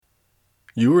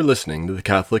You are listening to the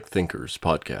Catholic Thinkers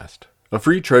Podcast, a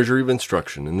free treasury of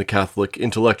instruction in the Catholic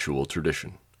intellectual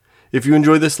tradition. If you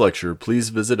enjoy this lecture, please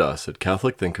visit us at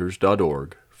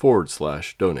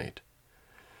catholicthinkers.org/donate.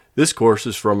 This course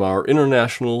is from our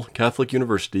International Catholic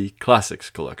University Classics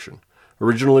Collection,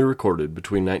 originally recorded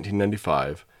between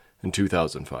 1995 and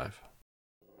 2005.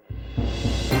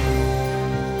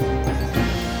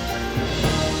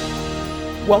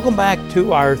 Welcome back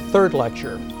to our third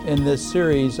lecture in this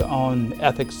series on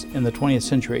ethics in the 20th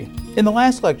century. In the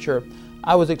last lecture,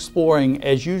 I was exploring,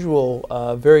 as usual,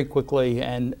 very quickly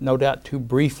and no doubt too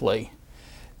briefly,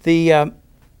 the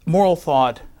moral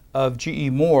thought of G.E.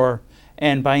 Moore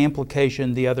and by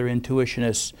implication the other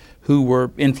intuitionists who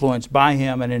were influenced by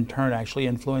him and in turn actually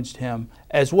influenced him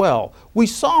as well. We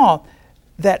saw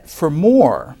that for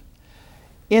Moore,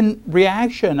 in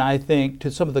reaction, I think, to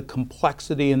some of the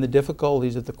complexity and the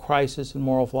difficulties of the crisis in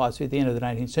moral philosophy at the end of the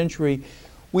 19th century,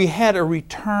 we had a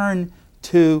return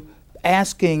to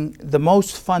asking the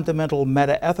most fundamental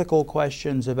metaethical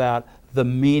questions about the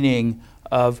meaning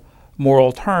of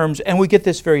moral terms, and we get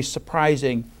this very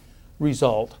surprising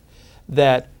result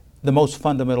that the most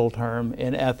fundamental term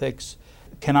in ethics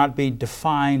cannot be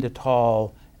defined at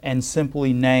all and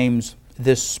simply names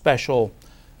this special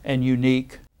and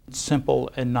unique, simple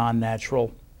and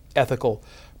non-natural ethical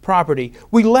property.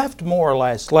 We left Moore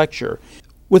last lecture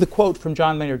with a quote from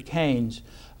John Maynard Keynes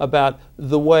about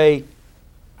the way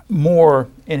Moore,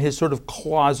 in his sort of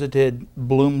closeted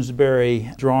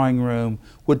Bloomsbury drawing room,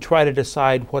 would try to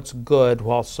decide what's good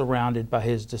while surrounded by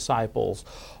his disciples,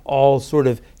 all sort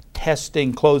of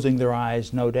testing, closing their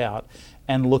eyes, no doubt,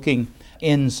 and looking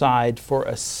inside for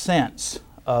a sense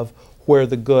of where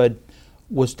the good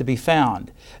was to be found.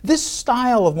 This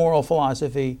style of moral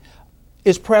philosophy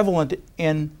is prevalent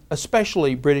in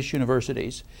especially British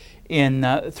universities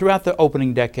throughout the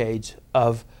opening decades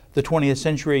of the 20th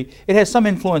century. It has some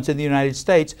influence in the United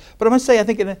States, but I must say I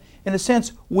think in a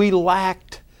sense we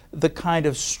lacked the kind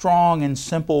of strong and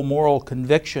simple moral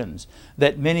convictions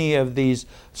that many of these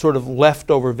sort of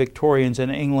leftover Victorians in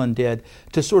England did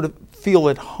to sort of feel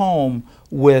at home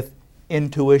with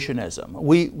intuitionism.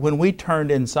 When we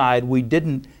turned inside, we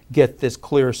didn't get this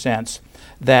clear sense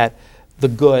that the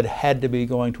good had to be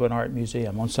going to an art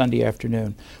museum on Sunday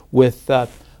afternoon with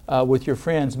your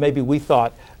friends. Maybe we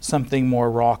thought something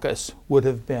more raucous would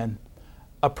have been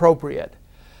appropriate.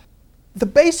 The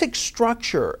basic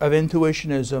structure of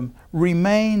intuitionism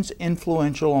remains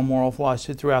influential on moral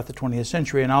philosophy throughout the 20th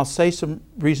century, and I'll say some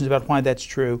reasons about why that's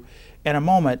true in a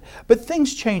moment. But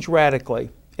things changed radically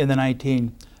in the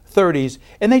 1930s,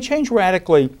 and they changed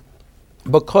radically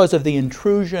because of the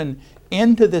intrusion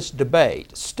into this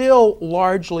debate, still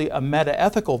largely a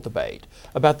metaethical debate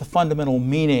about the fundamental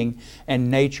meaning and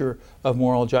nature of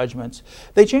moral judgments.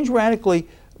 They changed radically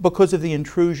because of the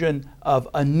intrusion of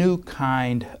a new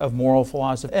kind of moral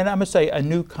philosophy, and I must say a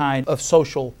new kind of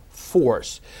social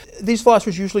force. These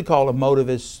philosophers usually called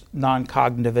emotivists,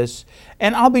 non-cognitivists,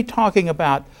 and I'll be talking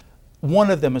about one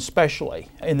of them especially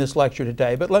in this lecture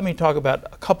today, but let me talk about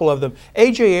a couple of them.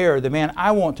 A.J. Ayer, the man I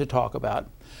want to talk about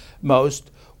most,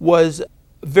 was a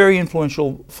very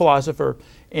influential philosopher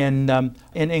in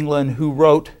England who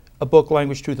wrote a book,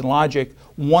 Language, Truth, and Logic,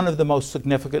 one of the most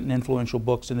significant and influential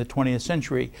books in the 20th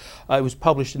century. It was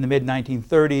published in the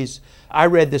mid-1930s. I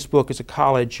read this book as a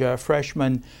college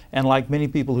freshman, and like many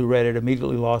people who read it,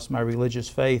 immediately lost my religious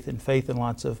faith and faith in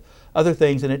lots of other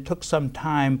things, and it took some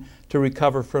time to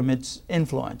recover from its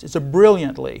influence. It's a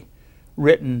brilliantly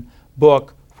written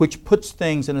book which puts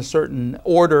things in a certain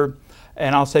order,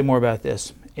 and I'll say more about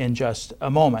this in just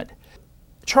a moment.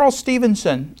 Charles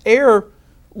Stevenson, Ayer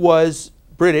was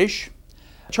British.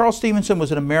 Charles Stevenson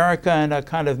was an American, a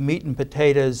kind of meat and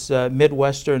potatoes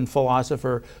Midwestern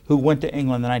philosopher who went to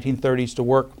England in the 1930s to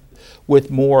work with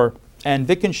Moore and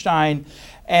Wittgenstein,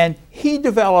 and he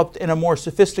developed in a more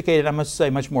sophisticated, I must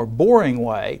say much more boring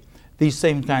way, these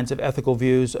same kinds of ethical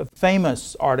views. A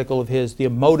famous article of his, The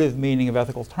Emotive Meaning of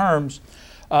Ethical Terms,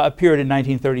 appeared in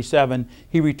 1937.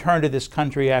 He returned to this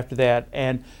country after that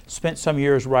and spent some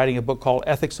years writing a book called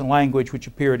Ethics and Language, which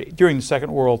appeared during the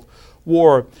Second World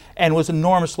War and was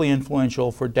enormously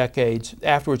influential for decades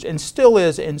afterwards and still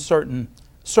is in certain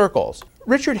circles.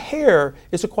 Richard Hare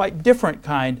is a quite different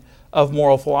kind of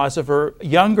moral philosopher,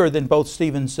 younger than both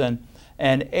Stevenson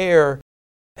and Ayer.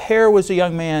 Hare was a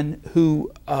young man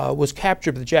who was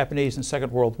captured by the Japanese in the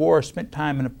Second World War, spent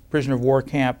time in a prisoner of war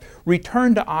camp,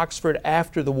 returned to Oxford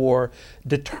after the war,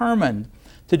 determined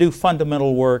to do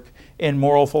fundamental work in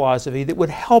moral philosophy that would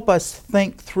help us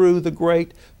think through the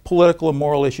great political and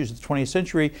moral issues of the 20th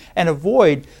century and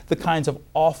avoid the kinds of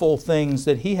awful things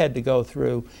that he had to go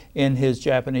through in his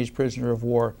Japanese prisoner of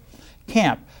war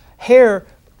camp. Hare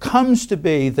comes to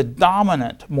be the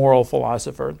dominant moral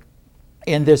philosopher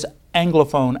in this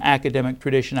Anglophone academic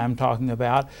tradition I'm talking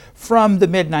about from the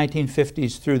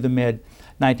mid-1950s through the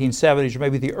mid-1970s, or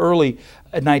maybe the early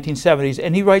 1970s.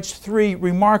 And he writes three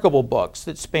remarkable books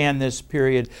that span this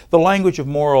period. The Language of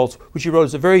Morals, which he wrote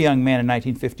as a very young man in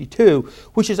 1952,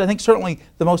 which is, I think, certainly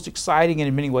the most exciting and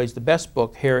in many ways the best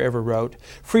book Hare ever wrote.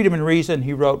 Freedom and Reason,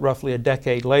 he wrote roughly a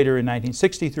decade later in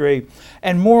 1963.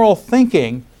 And Moral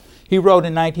Thinking, he wrote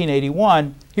in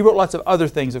 1981. He wrote lots of other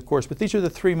things, of course, but these are the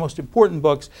three most important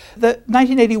books. The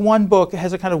 1981 book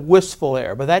has a kind of wistful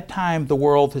air. By that time, the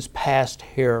world has passed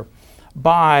Hare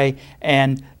by,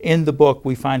 and in the book,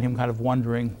 we find him kind of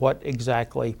wondering what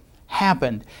exactly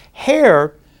happened.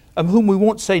 Hare, of whom we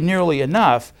won't say nearly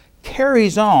enough,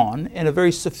 carries on in a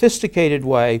very sophisticated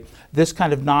way this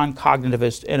kind of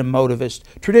non-cognitivist and emotivist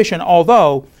tradition,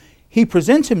 although he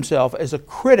presents himself as a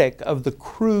critic of the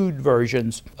crude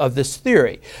versions of this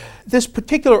theory. This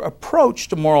particular approach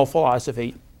to moral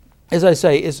philosophy, as I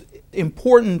say, is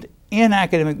important in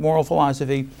academic moral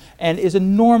philosophy and is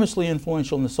enormously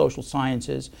influential in the social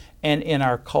sciences and in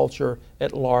our culture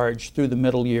at large through the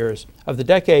middle years of the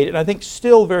decade, and I think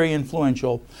still very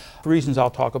influential, for reasons I'll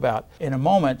talk about in a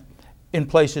moment, in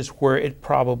places where it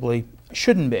probably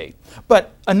shouldn't be.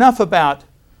 But enough about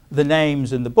the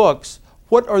names in the books.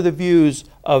 What are the views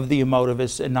of the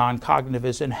emotivists and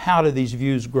non-cognitivists, and how do these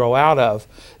views grow out of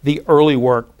the early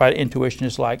work by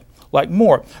intuitionists like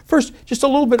Moore? First, just a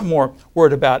little bit more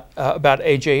word about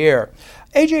A.J. Ayer.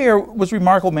 A.J. Ayer was a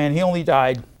remarkable man. He only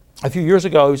died a few years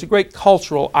ago. He was a great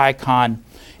cultural icon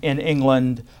in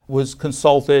England, was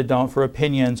consulted for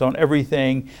opinions on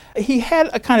everything. He had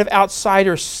a kind of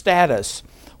outsider status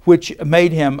which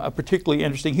made him particularly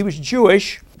interesting. He was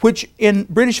Jewish, which in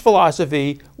British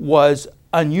philosophy was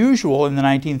unusual in the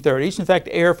 1930s. In fact,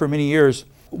 Ayer for many years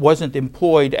wasn't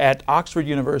employed at Oxford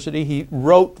University. He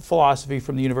wrote philosophy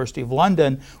from the University of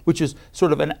London, which is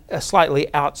sort of a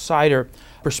slightly outsider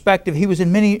perspective. He was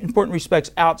in many important respects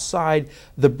outside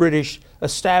the British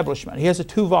establishment. He has a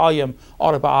 2-volume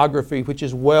autobiography which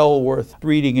is well worth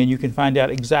reading, and you can find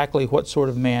out exactly what sort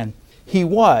of man he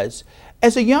was.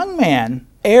 As a young man,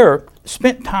 Ayer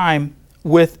spent time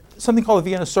with something called the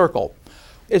Vienna Circle.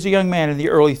 As a young man in the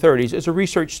early 30s, as a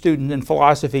research student in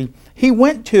philosophy, he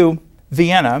went to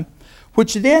Vienna,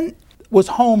 which then was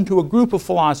home to a group of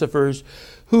philosophers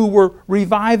who were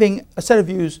reviving a set of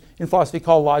views in philosophy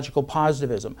called logical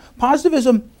positivism.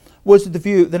 Positivism was the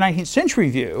 19th century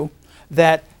view,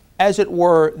 that, as it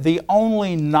were, the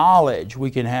only knowledge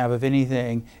we can have of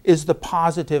anything is the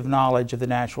positive knowledge of the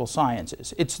natural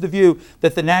sciences. It's the view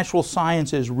that the natural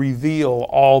sciences reveal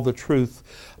all the truth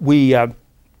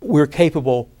we're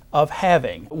capable of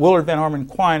having. Willard Van Orman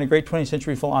Quine, a great 20th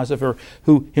century philosopher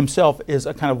who himself is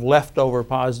a kind of leftover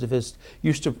positivist,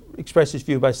 used to express his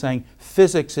view by saying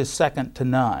physics is second to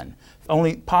none.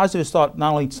 Positivists thought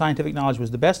not only scientific knowledge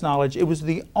was the best knowledge, it was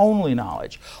the only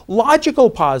knowledge. Logical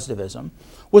positivism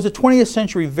was a 20th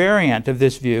century variant of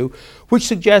this view, which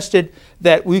suggested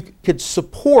that we could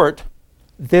support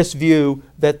this view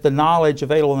that the knowledge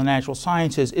available in the natural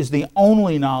sciences is the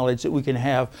only knowledge that we can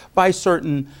have by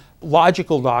certain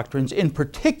logical doctrines. In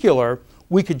particular,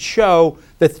 we could show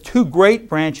that the two great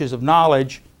branches of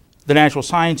knowledge, the natural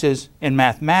sciences and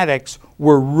mathematics,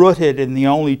 were rooted in the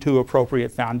only two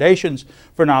appropriate foundations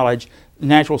for knowledge: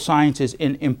 natural sciences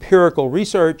in empirical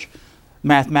research,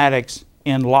 mathematics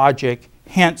in logic.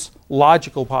 Hence,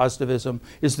 logical positivism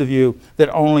is the view that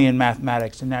only in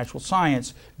mathematics and natural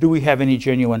science do we have any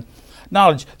genuine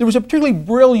knowledge. There was a particularly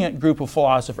brilliant group of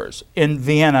philosophers in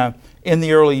Vienna in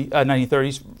the early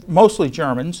 1930s, mostly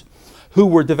Germans, who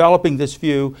were developing this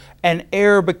view, and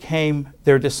Ayer became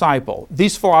their disciple.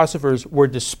 These philosophers were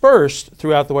dispersed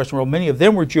throughout the Western world. Many of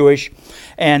them were Jewish,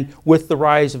 and with the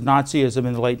rise of Nazism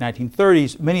in the late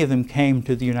 1930s, many of them came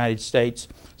to the United States,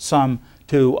 some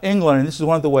to England, and this is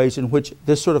one of the ways in which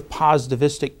this sort of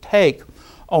positivistic take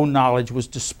on knowledge was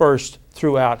dispersed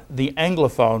throughout the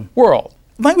Anglophone world.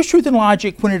 Language, Truth, and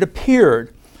Logic, when it appeared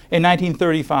in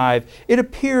 1935, it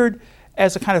appeared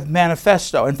as a kind of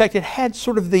manifesto. In fact, it had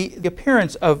sort of the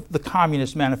appearance of the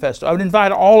Communist Manifesto. I would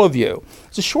invite all of you,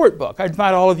 it's a short book, I'd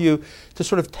invite all of you to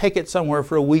sort of take it somewhere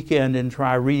for a weekend and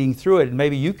try reading through it, and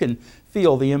maybe you can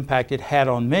feel the impact it had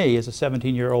on me as a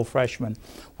 17-year-old freshman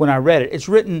when I read it. It's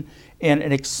written in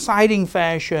an exciting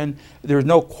fashion. There's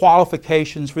no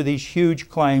qualifications for these huge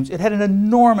claims. It had an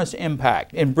enormous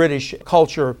impact in British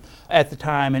culture at the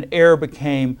time, and Ayer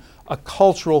became a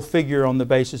cultural figure on the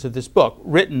basis of this book,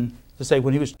 written, to say,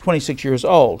 when he was 26 years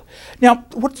old. Now,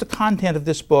 what's the content of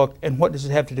this book, and what does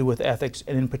it have to do with ethics,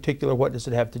 and in particular, what does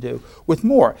it have to do with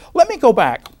Moore? Let me go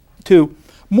back to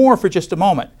Moore for just a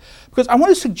moment, because I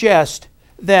want to suggest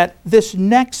that this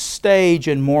next stage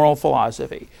in moral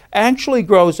philosophy actually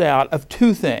grows out of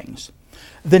two things: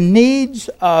 the needs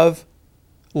of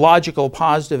logical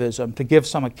positivism to give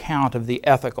some account of the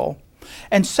ethical,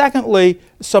 and secondly,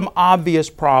 some obvious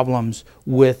problems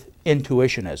with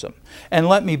intuitionism. And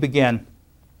let me begin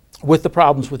with the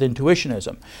problems with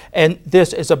intuitionism. And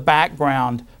this is a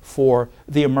background for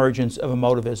the emergence of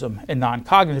emotivism and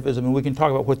non-cognitivism, and we can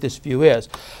talk about what this view is.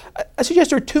 I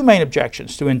suggest there are two main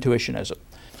objections to intuitionism.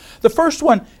 The first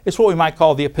one is what we might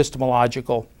call the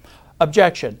epistemological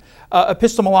objection.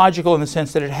 Epistemological in the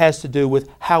sense that it has to do with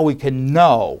how we can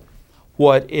know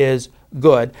what is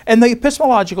good. And the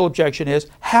epistemological objection is,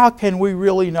 how can we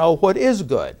really know what is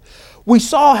good? We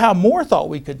saw how Moore thought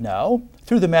we could know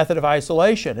through the method of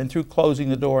isolation and through closing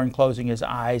the door and closing his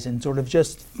eyes and sort of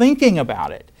just thinking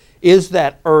about it. Is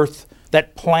that Earth,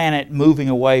 that planet moving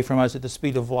away from us at the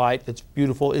speed of light that's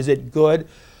beautiful, is it good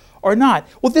or not?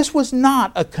 Well, this was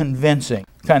not a convincing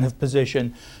kind of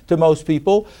position to most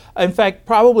people. In fact,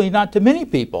 probably not to many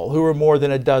people who were more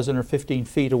than a dozen or 15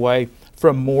 feet away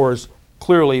from Moore's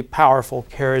clearly powerful,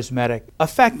 charismatic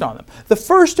effect on them. The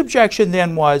first objection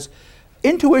then was,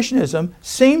 intuitionism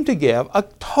seemed to give a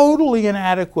totally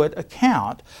inadequate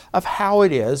account of how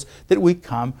it is that we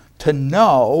come to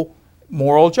know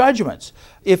moral judgments.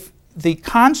 If the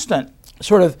constant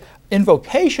sort of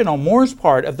invocation on Moore's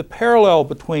part of the parallel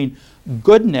between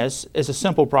goodness as a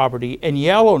simple property and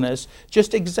yellowness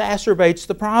just exacerbates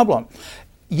the problem.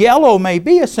 Yellow may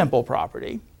be a simple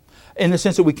property in the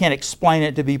sense that we can't explain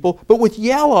it to people, but with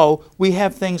yellow we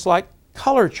have things like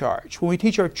color charts. When we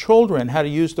teach our children how to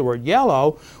use the word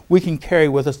yellow, we can carry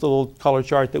with us the little color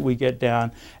chart that we get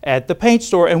down at the paint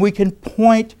store, and we can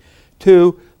point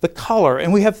to the color.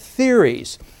 And we have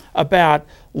theories about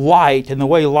light and the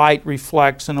way light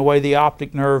reflects and the way the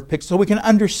optic nerve picks, so we can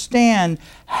understand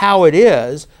how it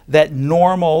is that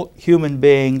normal human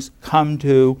beings come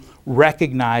to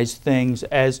recognize things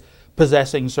as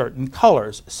possessing certain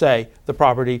colors, say the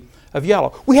property of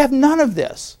yellow. We have none of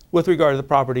this with regard to the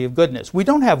property of goodness. We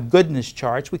don't have goodness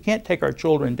charts. We can't take our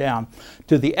children down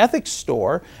to the ethics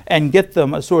store and get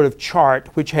them a sort of chart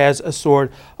which has a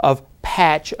sort of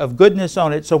patch of goodness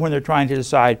on it, so when they're trying to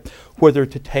decide whether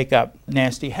to take up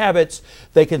nasty habits,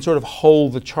 they can sort of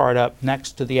hold the chart up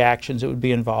next to the actions that would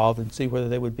be involved and see whether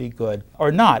they would be good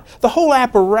or not. The whole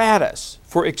apparatus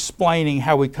for explaining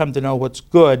how we come to know what's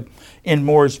good in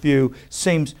Moore's view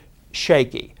seems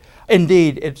shaky.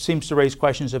 Indeed, it seems to raise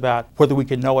questions about whether we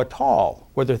can know at all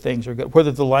whether things are good,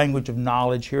 whether the language of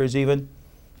knowledge here is even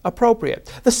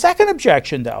appropriate. The second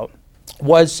objection, though,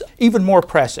 was even more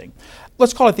pressing.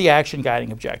 Let's call it the action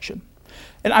guiding objection.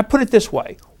 And I put it this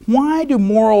way: why do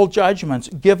moral judgments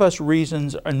give us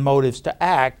reasons and motives to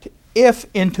act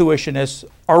if intuitionists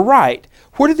are right?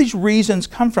 Where do these reasons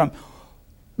come from?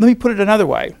 Let me put it another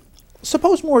way.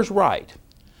 Suppose Moore's right.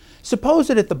 Suppose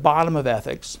that at the bottom of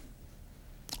ethics,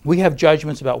 we have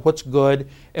judgments about what's good,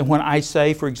 and when I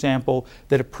say, for example,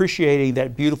 that appreciating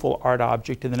that beautiful art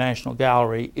object in the National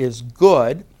Gallery is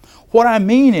good, what I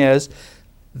mean is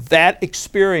that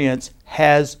experience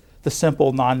has the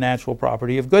simple non-natural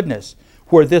property of goodness,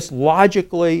 where this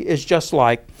logically is just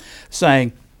like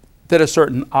saying that a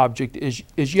certain object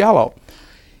is yellow.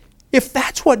 If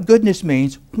that's what goodness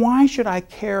means, why should I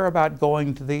care about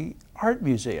going to the art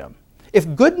museum?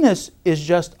 If goodness is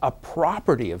just a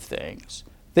property of things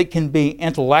that can be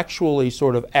intellectually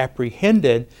sort of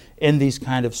apprehended in these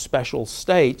kind of special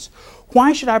states,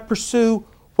 why should I pursue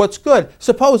what's good?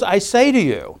 Suppose I say to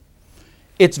you,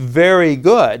 it's very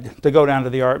good to go down to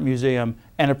the art museum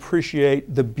and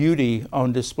appreciate the beauty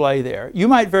on display there. You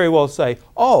might very well say,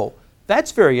 oh,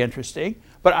 that's very interesting,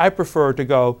 but I prefer to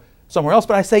go somewhere else.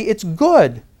 But I say it's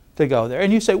good to go there.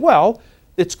 And you say, well,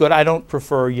 it's good. I don't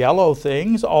prefer yellow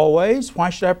things always. Why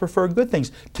should I prefer good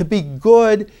things? To be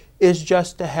good is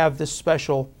just to have this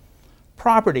special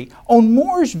property. On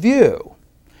Moore's view,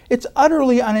 it's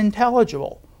utterly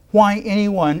unintelligible why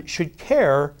anyone should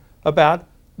care about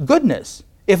goodness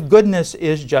if goodness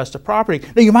is just a property.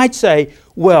 Now you might say,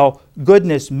 well,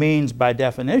 goodness means by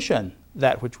definition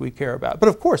that which we care about. But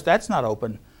of course that's not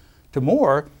open to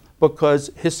Moore, because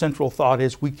his central thought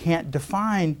is we can't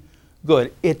define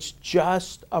good. It's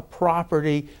just a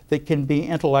property that can be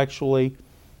intellectually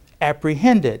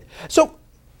apprehended. So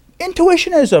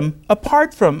intuitionism,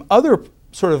 apart from other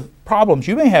sort of problems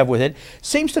you may have with it,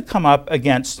 seems to come up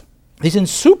against these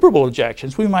insuperable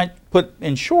objections. We might put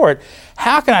in short,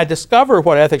 how can I discover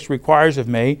what ethics requires of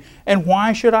me, and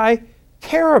why should I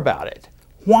care about it?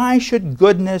 Why should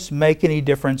goodness make any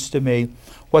difference to me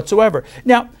whatsoever?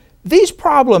 Now, these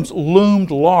problems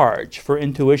loomed large for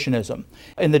intuitionism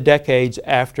in the decades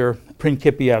after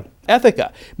Principia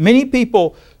Ethica. Many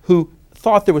people who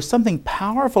thought there was something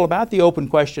powerful about the open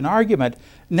question argument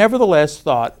nevertheless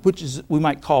thought, which is we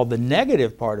might call the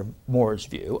negative part of More's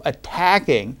view,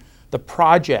 attacking the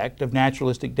project of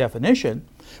naturalistic definition,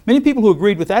 many people who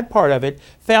agreed with that part of it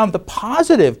found the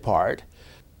positive part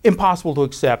impossible to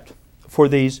accept for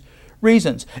these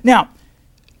reasons. Now,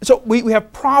 so we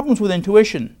have problems with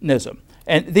intuitionism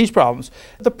and these problems.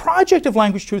 The project of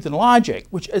language, truth, and logic,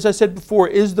 which, as I said before,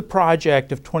 is the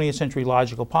project of 20th century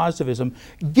logical positivism,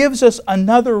 gives us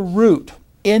another route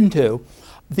into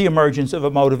the emergence of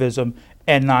emotivism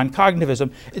and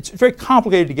non-cognitivism. It's very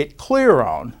complicated to get clear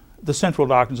on the central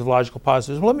doctrines of logical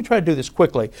positivism. Let me try to do this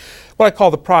quickly. What I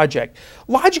call the project.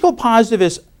 Logical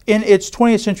positivists in its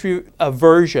 20th century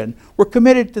version were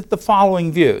committed to the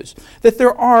following views: that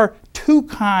there are two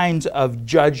kinds of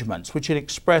judgments which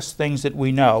express things that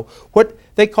we know, what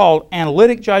they call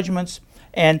analytic judgments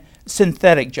and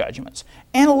synthetic judgments.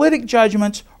 Analytic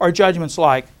judgments are judgments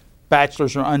like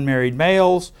bachelors or unmarried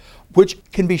males, which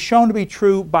can be shown to be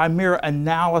true by mere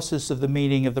analysis of the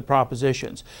meaning of the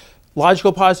propositions.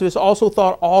 Logical positivists also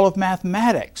thought all of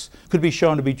mathematics could be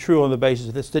shown to be true on the basis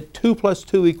of this, that 2 +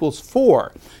 2 =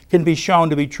 4 can be shown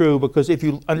to be true because if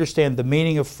you understand the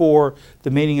meaning of 4,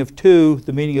 the meaning of 2,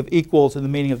 the meaning of equals, and the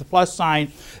meaning of the plus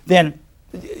sign, then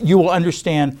you will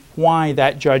understand why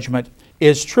that judgment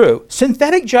is true.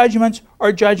 Synthetic judgments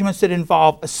are judgments that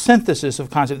involve a synthesis of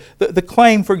concepts. The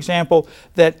claim, for example,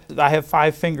 that I have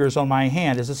 5 fingers on my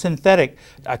hand is a synthetic.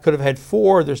 I could have had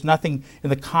 4. There's nothing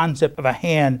in the concept of a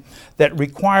hand that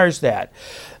requires that.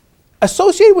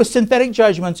 Associated with synthetic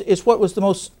judgments is what was the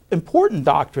most important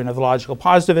doctrine of the logical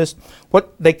positivists,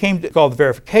 what they came to call the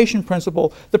verification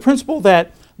principle, the principle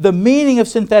that the meaning of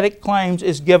synthetic claims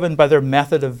is given by their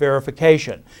method of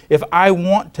verification. If I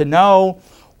want to know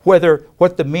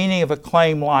what the meaning of a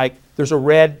claim like there's a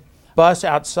red bus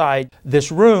outside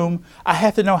this room, I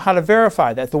have to know how to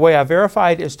verify that. The way I verify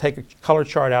it is take a color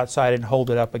chart outside and hold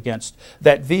it up against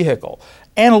that vehicle.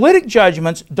 Analytic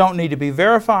judgments don't need to be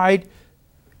verified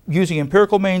using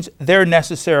empirical means. They're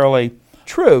necessarily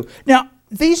true. Now,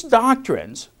 these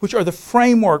doctrines, which are the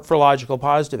framework for logical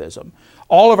positivism,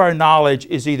 all of our knowledge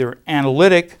is either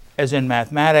analytic, as in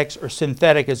mathematics, or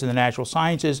synthetic, as in the natural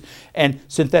sciences, and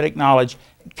synthetic knowledge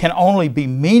can only be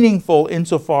meaningful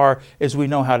insofar as we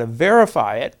know how to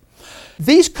verify it.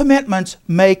 These commitments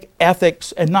make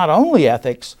ethics, and not only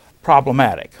ethics,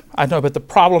 problematic. I know about the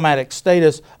problematic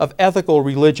status of ethical,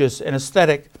 religious, and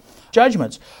aesthetic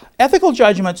judgments. Ethical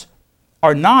judgments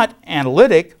are not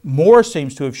analytic. More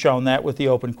seems to have shown that with the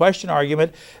open question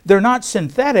argument. They're not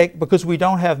synthetic because we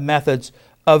don't have methods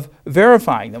of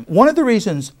verifying them. One of the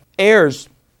reasons Ayer's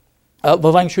The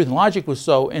Language, Truth, and Logic was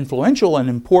so influential and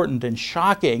important and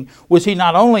shocking was he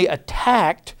not only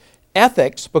attacked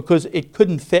ethics because it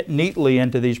couldn't fit neatly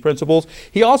into these principles,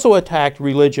 he also attacked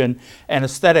religion and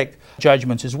aesthetic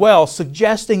judgments as well,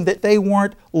 suggesting that they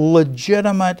weren't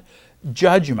legitimate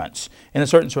judgments in a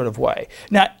certain sort of way.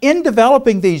 Now, in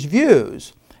developing these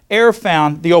views, Ayer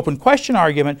found the open question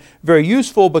argument very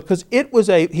useful because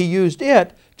he used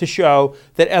it to show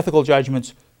that ethical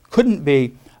judgments couldn't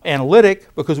be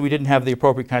analytic because we didn't have the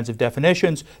appropriate kinds of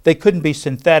definitions. They couldn't be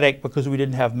synthetic because we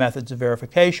didn't have methods of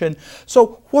verification.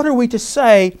 So what are we to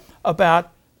say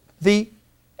about the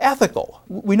ethical?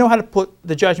 We know how to put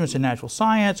the judgments in natural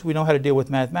science. We know how to deal with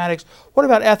mathematics. What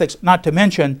about ethics? Not to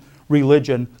mention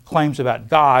religion, claims about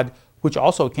God, which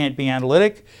also can't be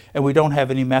analytic, and we don't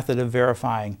have any method of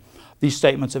verifying these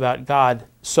statements about God.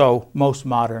 So most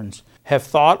moderns have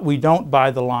thought. We don't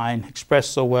buy the line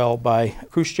expressed so well by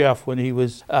Khrushchev when he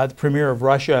was the premier of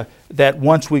Russia that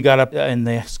once we got up in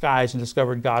the skies and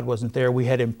discovered God wasn't there, we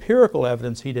had empirical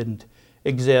evidence he didn't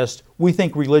exist. We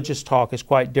think religious talk is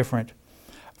quite different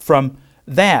from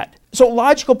that. So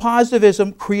logical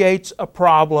positivism creates a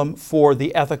problem for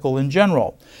the ethical in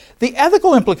general. The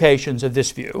ethical implications of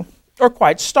this view are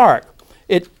quite stark.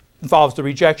 It involves the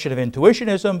rejection of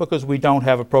intuitionism because we don't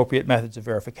have appropriate methods of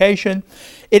verification.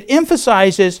 It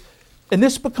emphasizes, and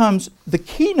this becomes the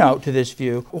keynote to this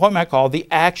view, what I might call the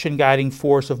action guiding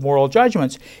force of moral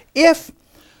judgments. If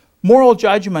moral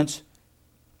judgments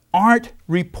aren't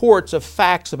reports of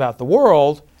facts about the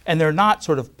world, and they're not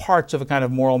sort of parts of a kind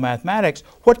of moral mathematics,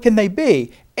 what can they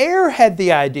be? Ayer had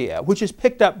the idea, which is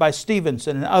picked up by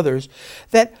Stevenson and others,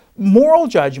 that moral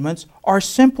judgments are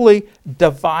simply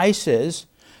devices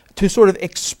to sort of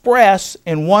express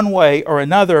in one way or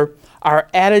another our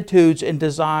attitudes and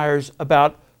desires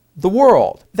about the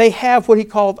world. They have what he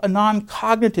called a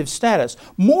non-cognitive status.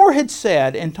 Moore had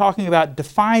said, in talking about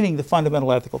defining the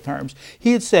fundamental ethical terms,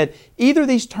 he had said either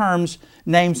these terms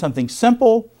name something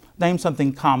simple, name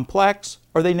something complex,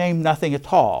 or they name nothing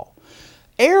at all.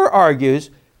 Ayer argues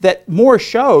that Moore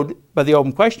showed by the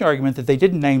open question argument that they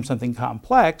didn't name something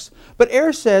complex, but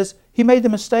Ayer says he made the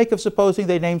mistake of supposing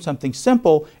they named something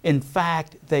simple. In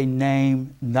fact, they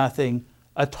name nothing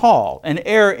at all. And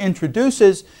Ayer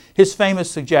introduces his famous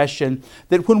suggestion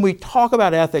that when we talk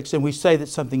about ethics and we say that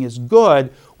something is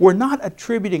good, we're not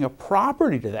attributing a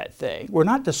property to that thing. We're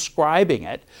not describing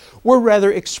it. We're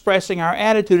rather expressing our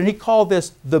attitude. And he called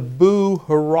this the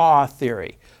boo-hurrah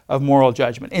theory of moral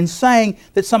judgment. In saying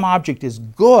that some object is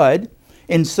good,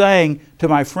 in saying to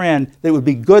my friend that it would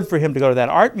be good for him to go to that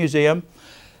art museum,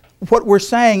 what we're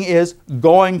saying is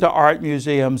going to art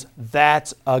museums,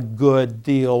 that's a good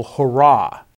deal,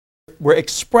 hurrah. We're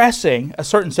expressing a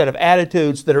certain set of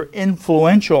attitudes that are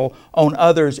influential on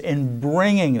others in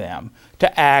bringing them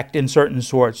to act in certain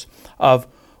sorts of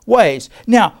ways.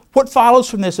 Now, what follows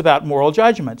from this about moral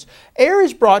judgments? Ayer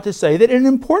is brought to say that in an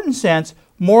important sense,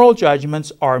 moral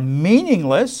judgments are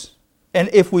meaningless, and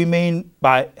if we mean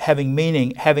by having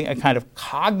meaning, having a kind of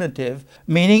cognitive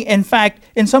meaning. In fact,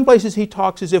 in some places he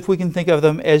talks as if we can think of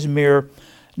them as mere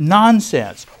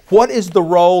nonsense. What is the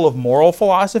role of moral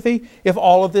philosophy if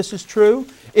all of this is true?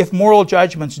 If moral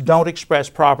judgments don't express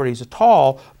properties at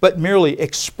all, but merely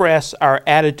express our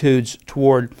attitudes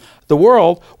toward the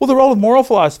world, well, the role of moral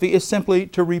philosophy is simply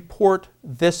to report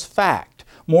this fact.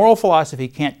 Moral philosophy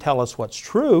can't tell us what's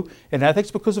true in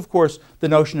ethics because, of course, the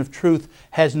notion of truth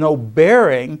has no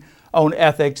bearing on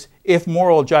ethics if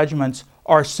moral judgments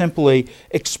are simply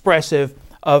expressive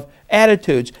of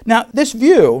attitudes. Now, this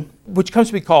view, which comes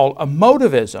to be called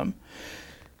emotivism,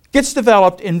 gets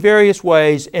developed in various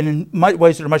ways and in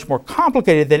ways that are much more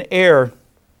complicated than Ayer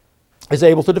is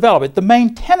able to develop it. The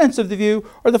main tenets of the view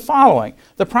are the following.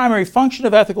 The primary function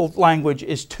of ethical language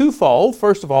is twofold.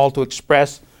 First of all, to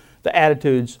express the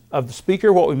attitudes of the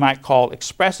speaker, what we might call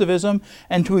expressivism,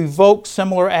 and to evoke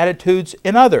similar attitudes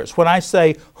in others. When I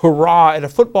say hurrah at a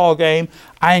football game,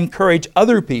 I encourage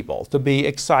other people to be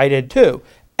excited too.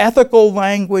 Ethical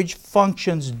language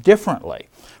functions differently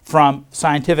from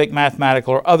scientific,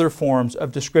 mathematical, or other forms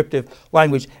of descriptive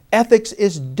language. Ethics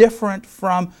is different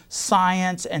from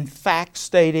science and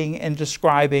fact-stating and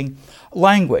describing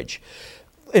language.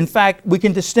 In fact, we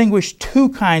can distinguish two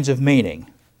kinds of meaning.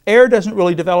 Ayer doesn't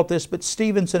really develop this, but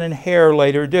Stevenson and Hare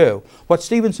later do. What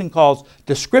Stevenson calls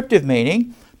descriptive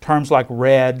meaning, terms like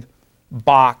red,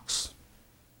 box,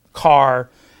 car,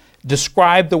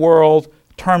 describe the world,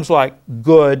 terms like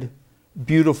good,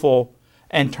 beautiful,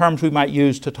 and terms we might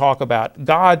use to talk about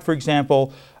God, for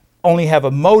example, only have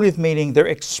a motive meaning. They're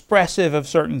expressive of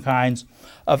certain kinds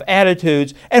of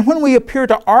attitudes. And when we appear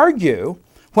to argue,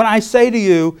 when I say to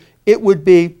you, it would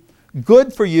be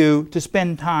good for you to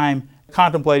spend time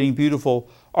contemplating beautiful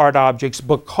art objects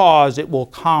because it will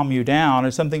calm you down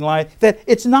or something like that,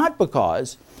 it's not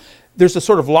because there's a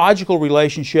sort of logical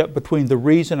relationship between the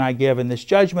reason I give and this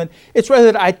judgment. It's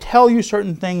rather that I tell you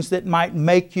certain things that might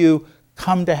make you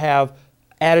come to have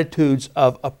attitudes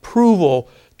of approval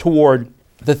toward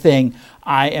the thing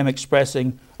I am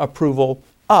expressing approval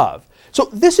of. So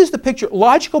this is the picture.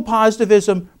 Logical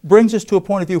positivism brings us to a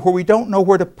point of view where we don't know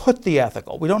where to put the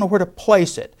ethical. We don't know where to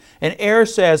place it. And Ayer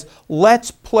says, let's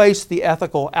place the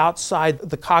ethical outside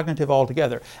the cognitive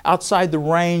altogether, outside the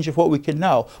range of what we can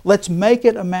know. Let's make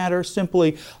it a matter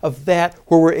simply of that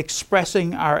where we're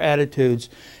expressing our attitudes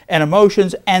and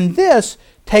emotions. And this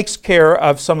takes care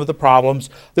of some of the problems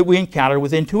that we encounter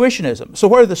with intuitionism. So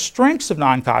what are the strengths of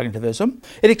non-cognitivism?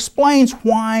 It explains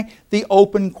why the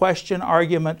open question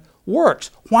argument works.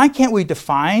 Why can't we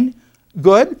define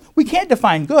good? We can't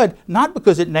define good, not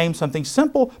because it names something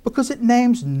simple, because it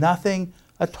names nothing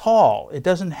at all. It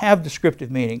doesn't have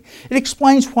descriptive meaning. It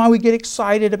explains why we get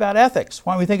excited about ethics,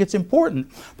 why we think it's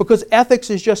important, because ethics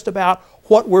is just about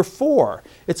what we're for.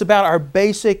 It's about our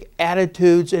basic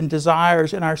attitudes and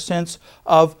desires and our sense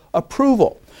of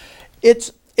approval. It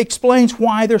explains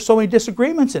why there's so many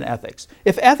disagreements in ethics.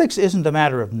 If ethics isn't a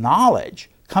matter of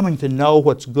knowledge, coming to know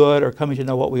what's good or coming to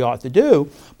know what we ought to do,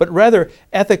 but rather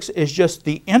ethics is just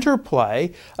the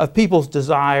interplay of people's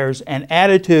desires and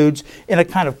attitudes in a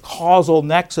kind of causal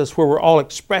nexus where we're all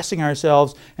expressing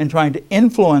ourselves and trying to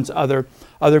influence other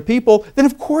people. Then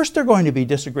of course there are going to be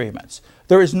disagreements.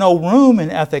 There is no room in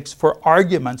ethics for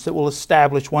arguments that will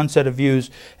establish one set of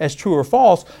views as true or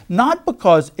false, not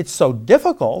because it's so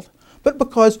difficult, but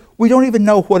because we don't even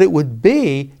know what it would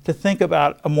be to think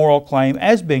about a moral claim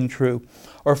as being true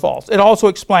or false. It also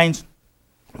explains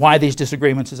why these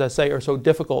disagreements, as I say, are so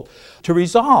difficult to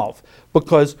resolve,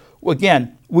 because,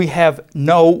 again, we have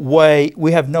no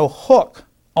hook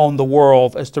on the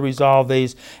world as to resolve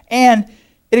these, and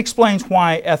it explains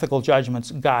why ethical judgments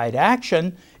guide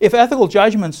action. If ethical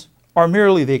judgments are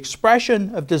merely the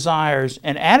expression of desires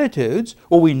and attitudes,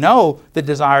 well, we know that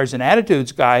desires and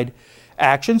attitudes guide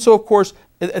action, so of course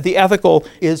the ethical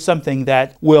is something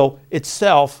that will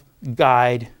itself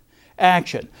guide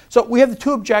action. So we have the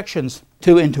two objections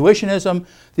to intuitionism,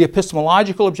 the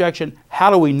epistemological objection,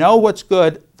 how do we know what's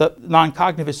good? The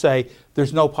non-cognitivists say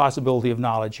there's no possibility of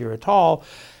knowledge here at all.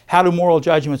 How do moral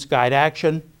judgments guide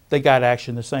action? They guide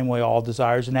action the same way all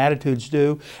desires and attitudes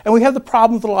do. And we have the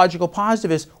problem of the logical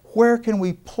positivists. Where can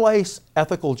we place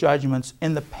ethical judgments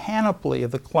in the panoply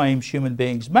of the claims human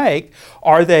beings make?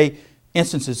 Are they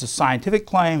instances of scientific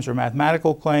claims or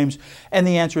mathematical claims? And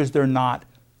the answer is they're not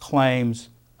claims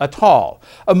at all.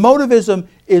 Emotivism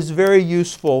is very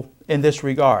useful in this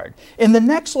regard. In the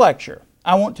next lecture,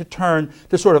 I want to turn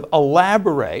to sort of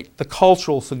elaborate the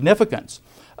cultural significance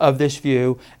of this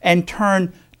view and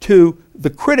turn to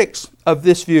the critics of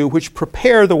this view, which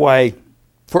prepare the way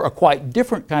for a quite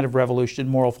different kind of revolution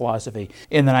in moral philosophy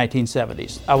in the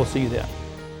 1970s. I will see you then.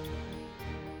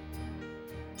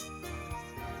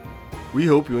 We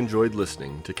hope you enjoyed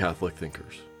listening to Catholic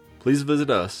Thinkers. Please visit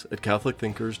us at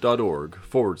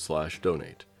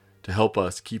catholicthinkers.org/donate to help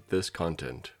us keep this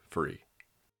content free.